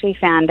we actually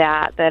found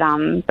out that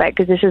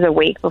because this is a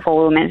week before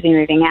we were meant to be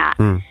moving out,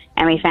 and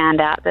and we found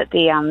out that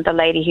the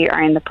lady who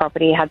owned the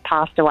property had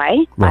passed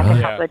away like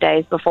a couple of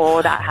days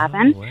before that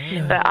happened.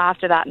 But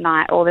after that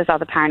night, all this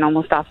other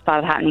paranormal stuff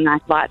started happening,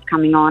 like lights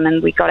coming on,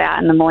 and we got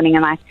out in the morning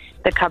and like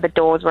the cupboard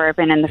doors were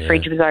open and the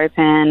fridge was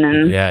open.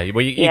 And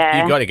well,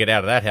 you've got to get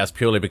out of that house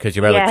purely because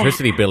your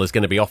electricity bill is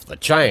going to be off the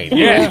chain.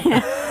 Yeah.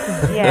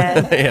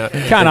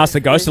 Can't ask the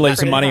ghost to leave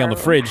some money on the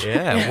fridge.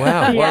 Yeah,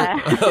 wow.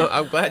 Well,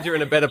 I'm glad you're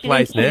in a better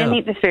place You now. didn't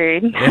eat the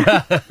food.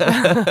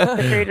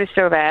 The food was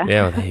still there.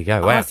 Yeah, well, there you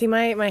go. Wow. Oh, see,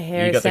 my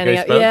hair You is got the standing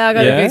up. goosebumps? Yeah, I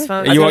got Yeah? a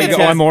goosebumps. You got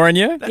one more in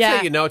you? That's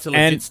how you know it's a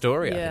legit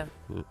story. Yeah.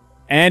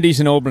 Andy's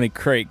in Albany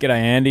Creek. G'day,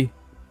 Andy.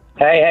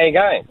 Hey, how you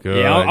going?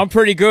 Good. Yeah, I'm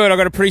pretty good. I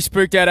got a pretty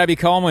spooked out Abby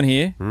Coleman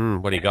here.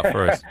 What do you got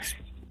for us?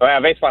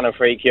 Well, this one will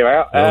freak you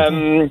out.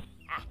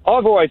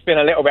 I've always been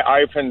a little bit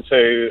open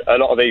to a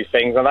lot of these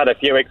things. I've had a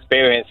few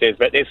experiences,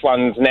 but this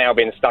one's now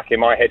been stuck in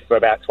my head for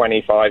about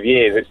 25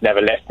 years. It's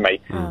never left me.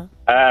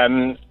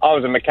 I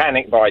was a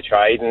mechanic by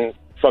trade and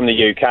from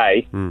the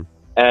UK,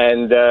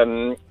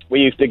 and we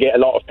used to get a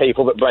lot of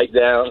people that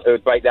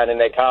would break down in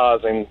their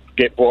cars and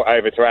get brought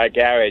over to our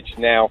garage.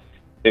 Now,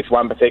 this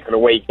one particular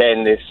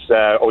weekend,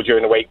 or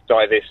during the week,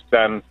 this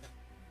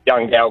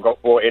young girl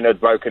got brought in, had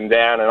broken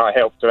down, and I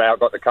helped her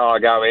out, got the car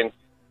going.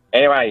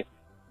 Anyway,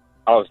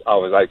 I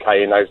was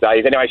okay in those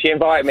days. Anyway, she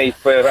invited me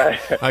for...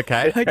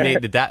 Okay,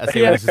 need the data,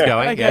 see where this is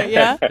going. Okay,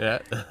 yeah.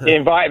 She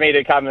invited me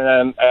to come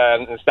and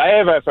stay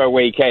with her for a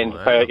weekend,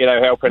 for,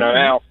 helping her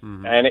out.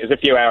 And it was a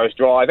few hours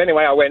drive.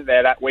 Anyway, I went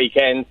there that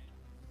weekend,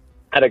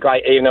 had a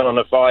great evening on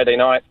a Friday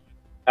night,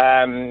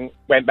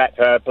 went back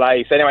to her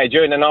place. Anyway,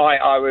 during the night,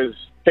 I was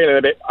feeling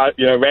a bit,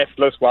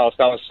 restless whilst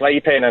I was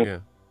sleeping,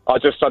 and I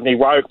just suddenly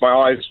woke, my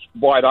eyes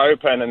wide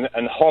open,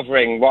 and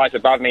hovering right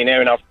above me,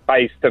 near enough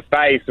face to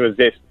face, was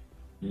this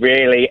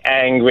really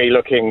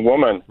angry-looking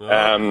woman,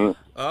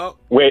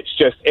 which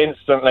just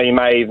instantly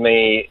made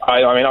me...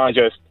 I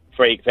just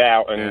freaked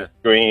out and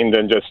screamed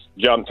and just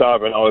jumped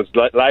up, and I was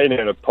laying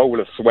in a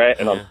pool of sweat,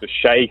 and I was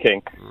just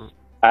shaking.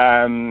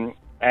 And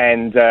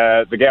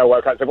the girl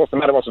woke up and said, "What's the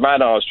matter? What's the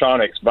matter?" I was trying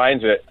to explain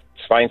to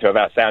her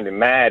about sounding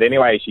mad.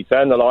 Anyway, she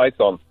turned the lights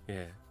on.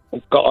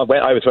 I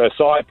went over to her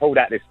side, pulled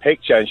out this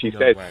picture, and she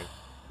said,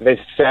 "This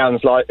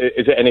sounds like...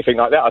 Is it anything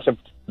like that?" I said,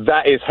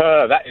 "That is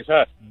her. That is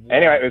her."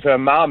 Anyway, it was her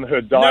mum who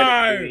had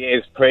died a few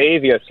years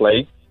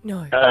previously.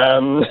 No.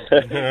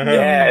 Obviously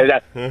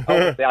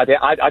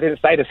I didn't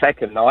stay the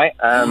second night.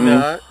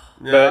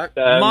 But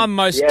Mum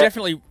most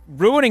definitely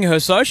ruining her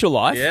social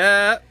life.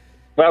 Yeah.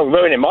 Well,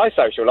 ruining my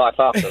social life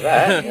after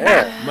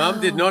that. Mum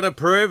did not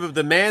approve of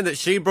the man that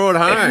she brought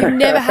home.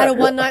 Never had a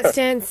one-night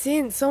stand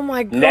since. Oh,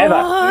 my God. Never.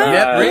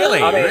 Yeah, really?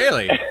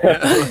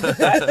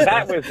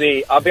 That was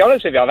the... I'll be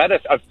honest with you, I've had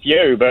a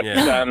few, but...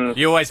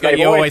 You always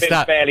been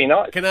start... fairly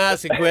nice. Can I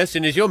ask a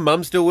question? Is your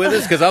mum still with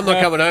us? Because I'm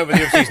not coming home with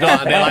you if she's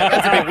not. And they're like,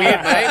 "That's a bit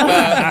weird, mate."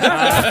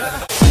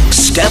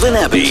 Stav and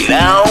Abby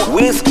now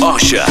with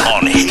Osher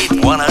on Hit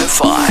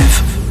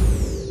 105.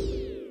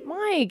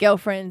 My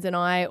girlfriends and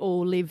I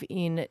all live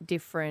in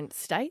different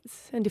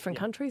states and different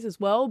countries as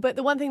well. But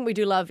the one thing we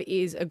do love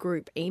is a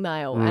group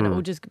email, and it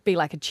will just be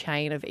like a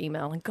chain of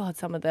email. And God,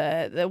 some of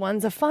the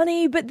ones are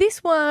funny, but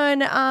this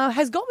one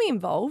has got me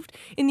involved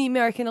in the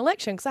American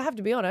election because I have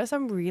to be honest,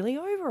 I'm really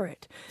over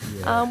it.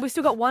 We've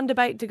still got one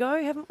debate to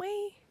go, haven't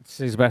we?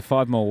 There's about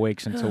 5 more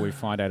weeks until we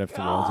find out if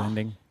the world's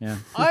ending. Yeah.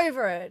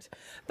 Over it.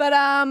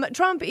 But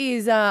Trump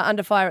is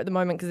under fire at the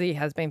moment because he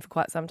has been for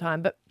quite some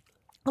time. But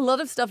a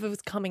lot of stuff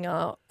is coming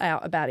out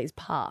about his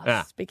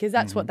past because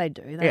that's what they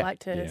do. They like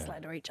to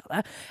slander each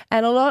other.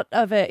 And a lot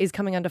of it is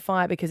coming under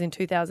fire because in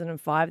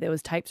 2005 there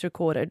was tapes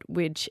recorded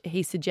which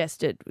he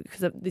suggested,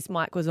 because this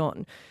mic was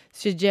on,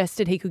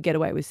 suggested he could get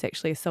away with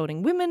sexually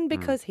assaulting women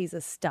because he's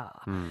a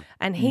star.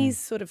 And he's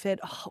sort of said,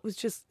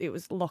 it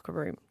was locker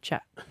room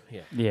chat.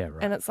 Yeah,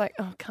 right. And it's like,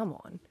 oh, come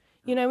on.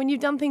 When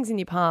you've done things in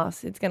your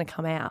past, it's going to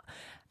come out.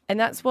 And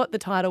that's what the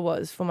title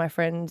was for my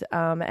friend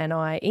and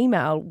I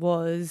email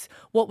was,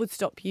 "What would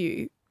stop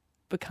you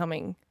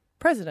becoming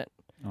president?"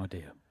 Oh,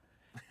 dear.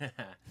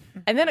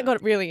 And then it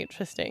got really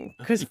interesting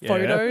because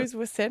photos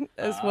were sent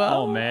as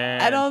well. Oh,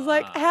 man. And I was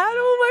like, how do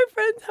all my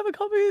friends have a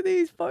copy of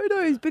these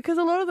photos? Because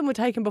a lot of them were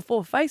taken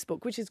before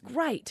Facebook, which is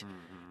great.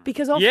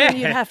 Because often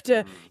you'd have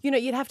to,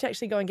 you'd have to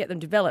actually go and get them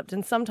developed.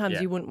 And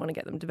sometimes you wouldn't want to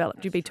get them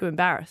developed. You'd be too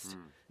embarrassed.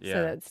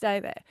 So they'd stay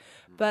there.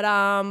 But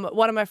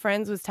one of my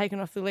friends was taken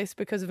off the list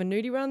because of a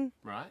nudie run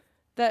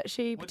that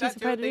she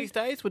participated in. These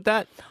days? Would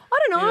that... I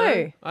don't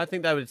know. I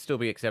think that would still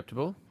be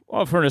acceptable.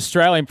 Well, for an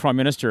Australian Prime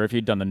Minister, if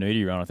you'd done the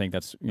nudie run, I think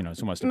that's,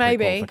 it's almost a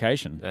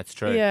pre-qualification. That's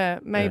true. Yeah,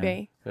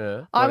 maybe.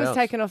 Yeah. I was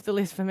taken off the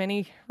list for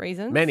many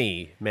reasons.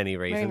 Many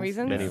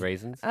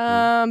reasons.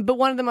 But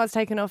one of them I was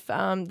taken off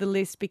the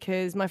list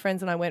because my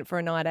friends and I went for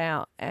a night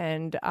out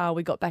and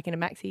we got back in a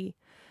maxi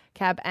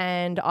cab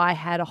and I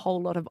had a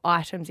whole lot of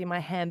items in my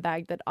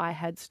handbag that I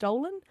had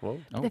stolen.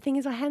 But the thing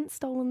is I hadn't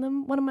stolen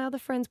them. One of my other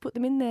friends put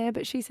them in there,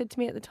 but she said to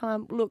me at the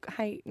time, "Look,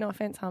 hey, no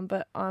offence, hon,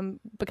 but I'm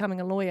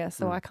becoming a lawyer,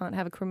 so I can't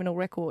have a criminal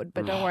record,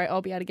 but don't worry,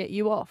 I'll be able to get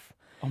you off."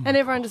 And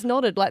everyone just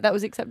nodded like that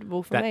was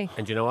acceptable for me.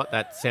 And you know what?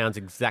 That sounds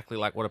exactly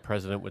like what a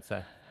president would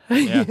say.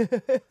 Yeah.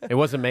 It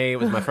wasn't me. It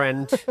was my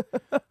friend.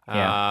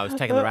 I was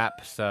taking the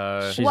rap.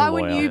 So Why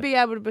wouldn't you be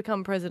able to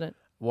become president?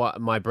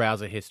 What my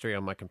browser history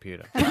on my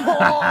computer. Just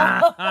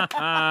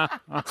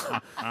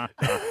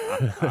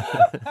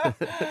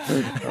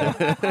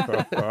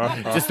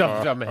off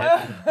the top of my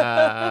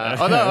head.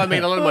 Although, I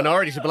mean, a lot of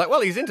minorities would be like,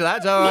 well, he's into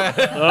that, so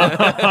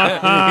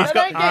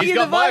he's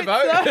got my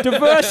vote.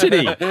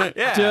 Diversity.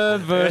 Yeah.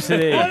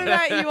 Diversity. What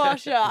about you,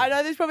 Osher? I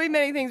know there's probably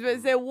many things, but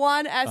is there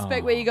one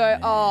aspect where you go,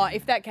 oh,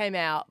 if that came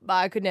out,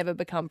 I could never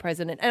become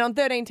president? And on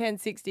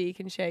 131060, you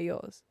can share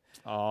yours.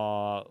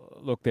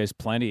 Look, there's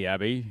plenty,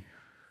 Abby.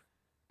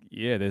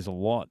 Yeah, there's a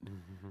lot.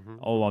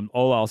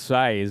 All I'll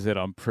say is that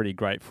I'm pretty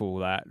grateful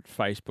that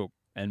Facebook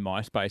and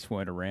MySpace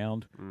weren't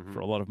around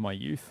for a lot of my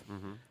youth.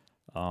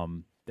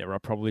 There are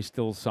probably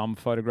still some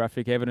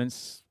photographic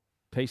evidence,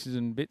 pieces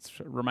and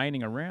bits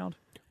remaining around.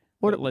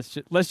 But let's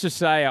just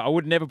say I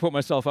would never put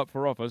myself up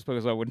for office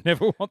because I would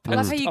never want that. I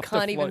love how you stuff to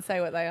can't even float. say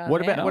what they are.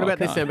 What now. about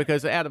this then?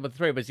 Because out of the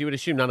three of us, you would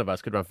assume none of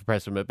us could run for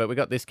president, but we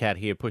got this cat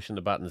here pushing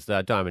the buttons,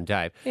 Diamond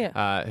Dave,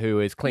 who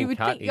is clean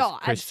cut, he's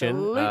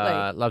Christian,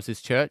 loves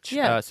his church.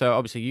 Yeah. So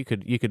obviously you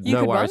could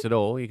no worries at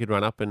all. You could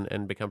run up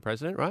and become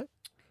president, right?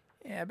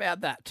 Yeah,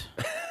 about that.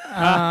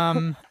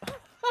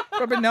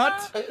 Probably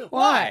not.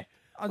 Why?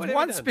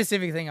 One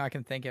specific thing I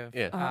can think of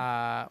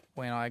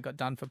when I got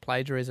done for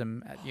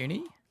plagiarism at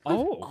uni.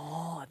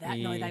 No,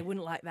 they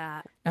wouldn't like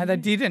that. No, they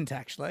didn't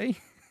actually.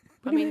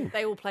 I mean,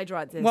 they all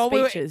plagiarise their Well,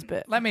 speeches,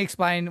 but let me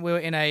explain. We were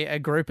in a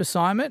group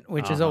assignment,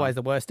 which is always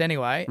the worst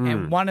anyway,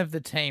 and one of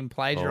the team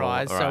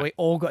plagiarised, so we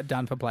all got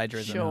done for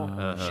plagiarism.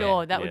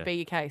 Sure, that would be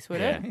your case,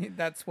 would it?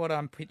 That's what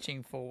I'm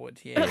pitching forward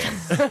here.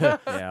 Yeah,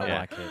 I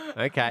like it.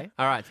 Okay,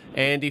 all right.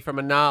 Andy from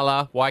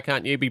Anala, why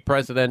can't you be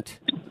president?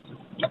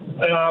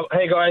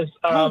 Hey guys,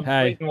 the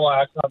Hey. reason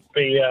why I can't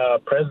be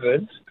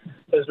president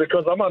is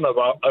because I'm an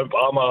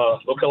Obama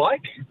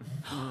lookalike.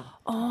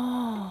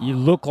 You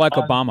look like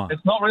Obama.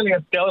 It's not really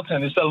a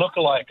skeleton; it's a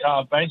lookalike.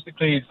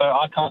 Basically, so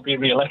I can't be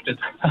re-elected.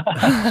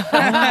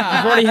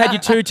 You've already had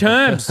your 2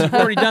 terms. You've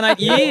already done 8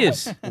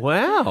 years.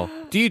 Wow.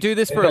 Do you do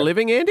this for a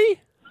living,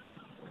 Andy?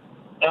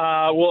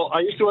 Well, I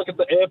used to work at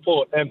the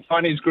airport, and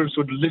Chinese groups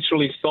would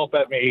literally stop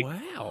at me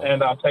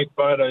and take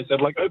photos. They're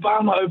like,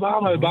 Obama,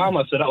 Obama,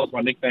 Obama. So that was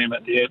my nickname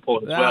at the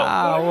airport as well.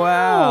 Oh,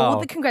 wow.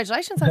 Well,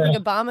 congratulations. I think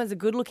Obama's a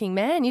good-looking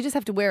man. You just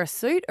have to wear a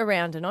suit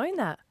around and own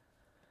that.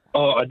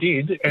 Oh, I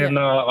did, and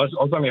I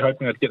was only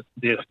hoping I'd get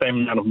the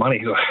same amount of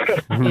money.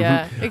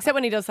 Yeah, except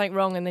when he does something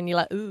wrong and then you're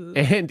like, ooh.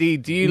 Andy,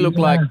 do you look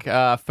like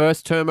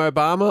first-term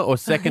Obama or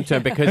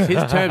second-term? Because his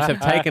terms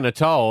have taken a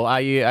toll. Are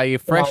you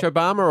fresh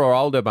Obama or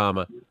old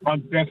Obama?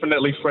 I'm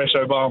definitely fresh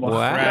Obama.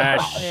 Wow.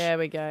 Fresh. There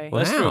we go.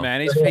 Well, that's true, man.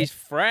 He's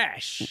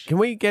fresh. Can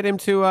we get him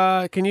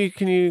to? Can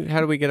you?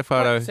 How do we get a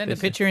photo? Send a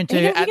picture into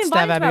You can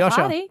invite @Stav him to our Abby Osher.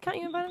 party. Can't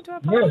you invite him to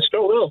our party? Yeah,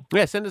 sure will.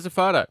 Yeah, send us a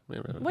photo.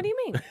 What do you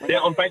mean? Yeah,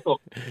 on Facebook.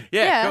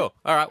 Yeah, cool.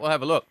 All right, we'll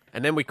have a look,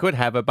 and then we could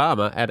have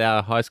Obama at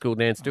our high school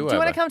dance do-over. Do you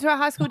want to come to our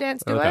high school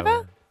dance Okay.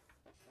 do-over?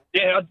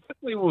 Yeah, I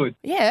definitely would.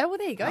 Yeah, well,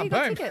 there you go. Oh, You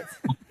got boom. tickets.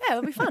 Yeah,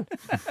 it'll be fun.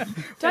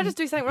 Did I just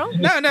do something wrong?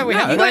 No, we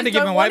hadn't planned to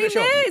give him away, but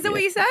sure. Is that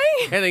what you're saying?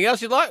 Anything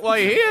else you'd like while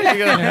you're here?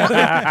 You're gonna...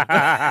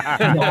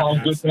 Oh,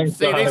 good, thanks,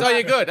 See, these guys. are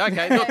you good.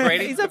 Okay, not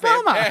greedy. He's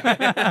Obama.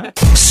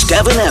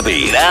 Stav and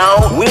Abby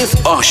now with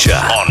Osher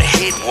on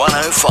Hit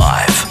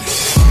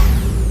 105.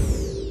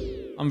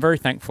 I'm very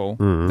thankful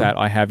that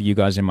I have you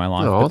guys in my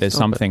life, Oh, but there's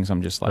stop some it. things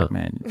I'm just like,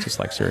 man, just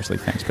like seriously,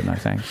 thanks, but no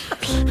thanks.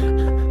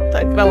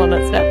 Don't dwell on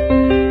it,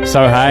 Steph.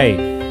 So,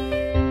 hey,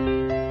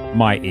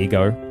 my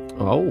ego.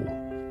 Oh.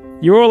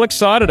 You're all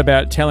excited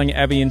about telling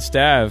Abby and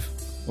Stav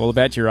all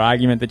about your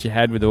argument that you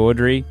had with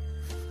Audrey.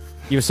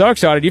 You were so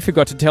excited you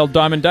forgot to tell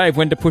Diamond Dave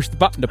when to push the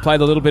button to play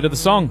the little bit of the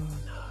song.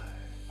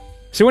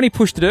 So when he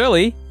pushed it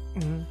early,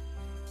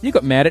 you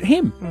got mad at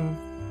him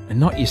and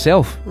not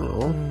yourself.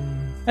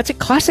 That's a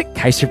classic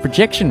case of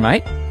projection,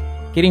 mate.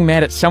 Getting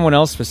mad at someone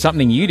else for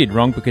something you did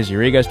wrong because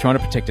your ego's trying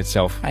to protect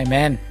itself. Hey,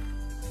 man.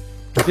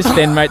 This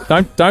then, mate,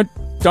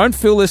 don't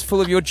fill this full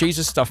of your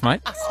Jesus stuff,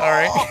 mate.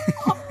 Sorry.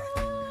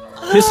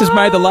 This has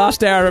made the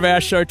last hour of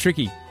our show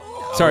tricky.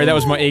 Sorry, that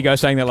was my ego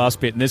saying that last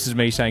bit, and this is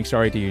me saying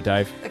sorry to you,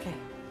 Dave. Okay.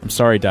 I'm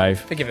sorry, Dave.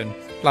 Forgiven.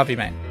 Love you,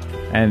 man.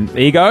 And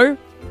ego,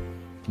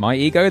 my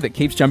ego that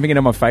keeps jumping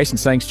into my face and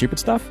saying stupid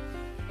stuff.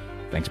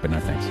 Thanks, but no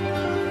thanks.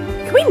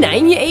 Can we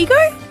name your ego?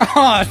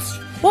 Oh,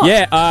 What?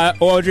 Yeah,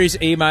 Audrey's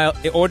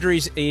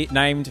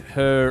named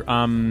her,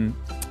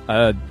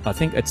 I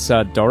think it's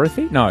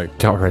Dorothy? No.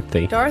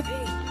 Dorothy. Dorothy?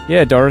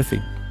 Yeah,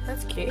 Dorothy.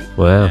 That's cute.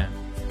 Wow. Yeah.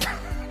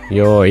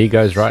 Your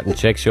ego's right and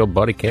checks your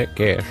body can't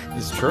care.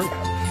 It's true.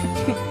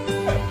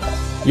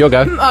 Your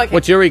go. Okay.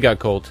 What's your ego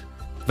called?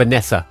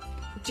 Vanessa.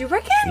 Do you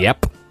reckon?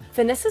 Yep.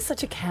 Vanessa's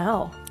such a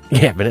cow.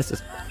 Yeah,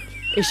 Vanessa's.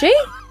 Is she?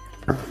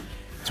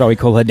 That's why we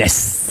call her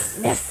Ness.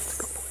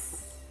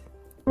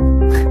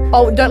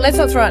 Oh, let's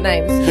not throw out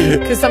names.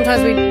 Because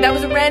sometimes that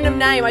was a random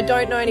name. I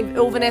don't know any.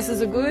 All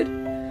Vanessas are good.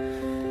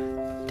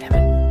 Damn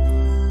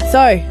it.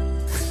 So,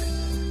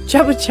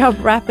 Chubba Chub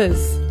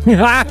rappers.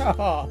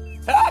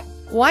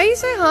 Why are you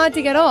so hard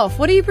to get off?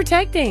 What are you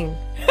protecting?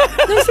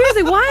 No,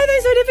 seriously, why are they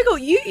so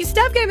difficult?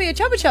 Stav gave me a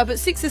Chupa Chup at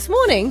 6 this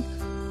morning.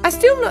 I'm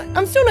still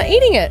not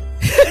eating it.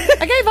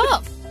 I gave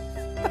up.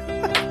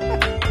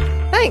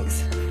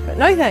 Thanks, but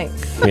no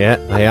thanks. Yeah,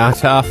 they are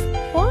tough.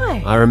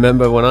 Why? I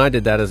remember when I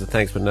did that as a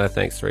thanks but no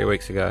thanks 3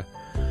 weeks ago.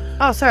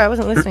 Oh, sorry, I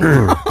wasn't listening.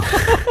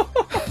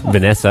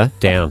 Vanessa,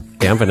 down,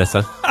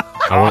 Vanessa.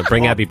 I want to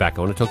bring Abby back.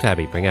 I want to talk to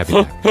Abby. Bring Abby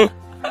back.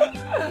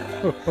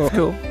 It's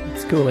cool.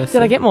 It's cool. Esther.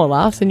 Did I get more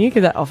laughs than you?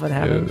 Because that often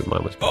happens.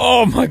 Mine was.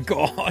 Oh my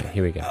God!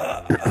 Here we go.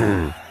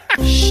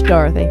 Shh,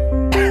 Dorothy.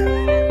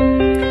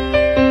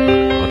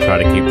 I'll try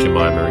to keep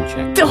Jemima in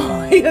check.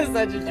 Oh, you're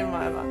such a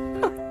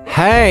Jemima.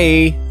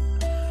 Hey,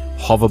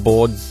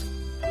 hoverboards.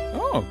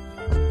 Oh,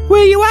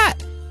 where you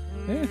at?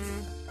 Yeah.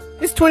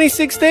 It's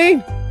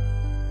 2016.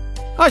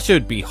 I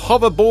should be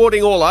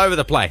hoverboarding all over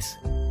the place.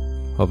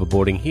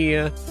 Hoverboarding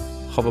here,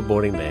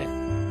 hoverboarding there.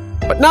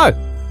 But no,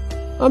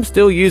 I'm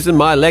still using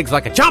my legs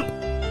like a chump.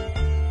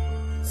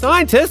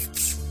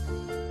 Scientists,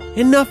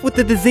 enough with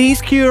the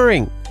disease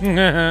curing.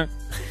 Get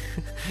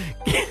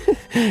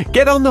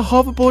on the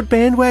hoverboard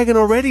bandwagon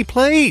already,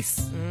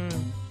 please.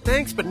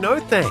 Thanks, but no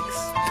thanks.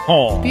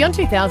 Oh. Beyond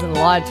 2000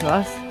 lied to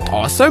us.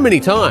 Oh, so many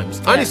times.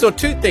 I only saw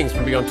 2 things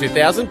from Beyond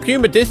 2000,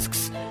 Puma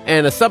discs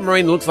and a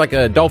submarine that looks like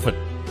a dolphin.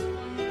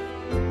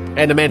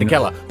 And Amanda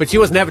Keller. But she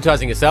wasn't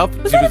advertising herself.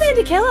 Was that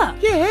Amanda Keller?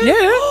 Yeah.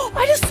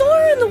 I just saw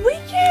her on the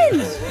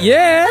weekend.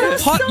 Yeah,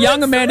 hot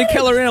young Amanda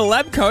Keller in a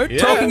lab coat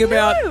talking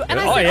about. And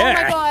I said, oh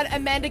my God,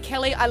 Amanda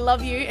Kelly, I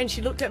love you. And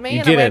she looked at me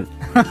You and didn't.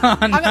 I went,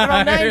 I got the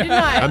wrong name, didn't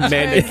I?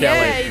 Amanda Kelly.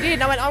 Yeah, you did.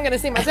 And I went, I'm going to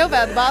see myself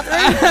out of the bathroom.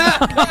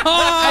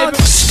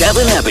 Stav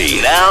and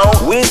Abby now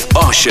with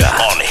Osher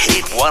on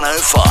Hit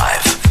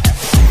 105.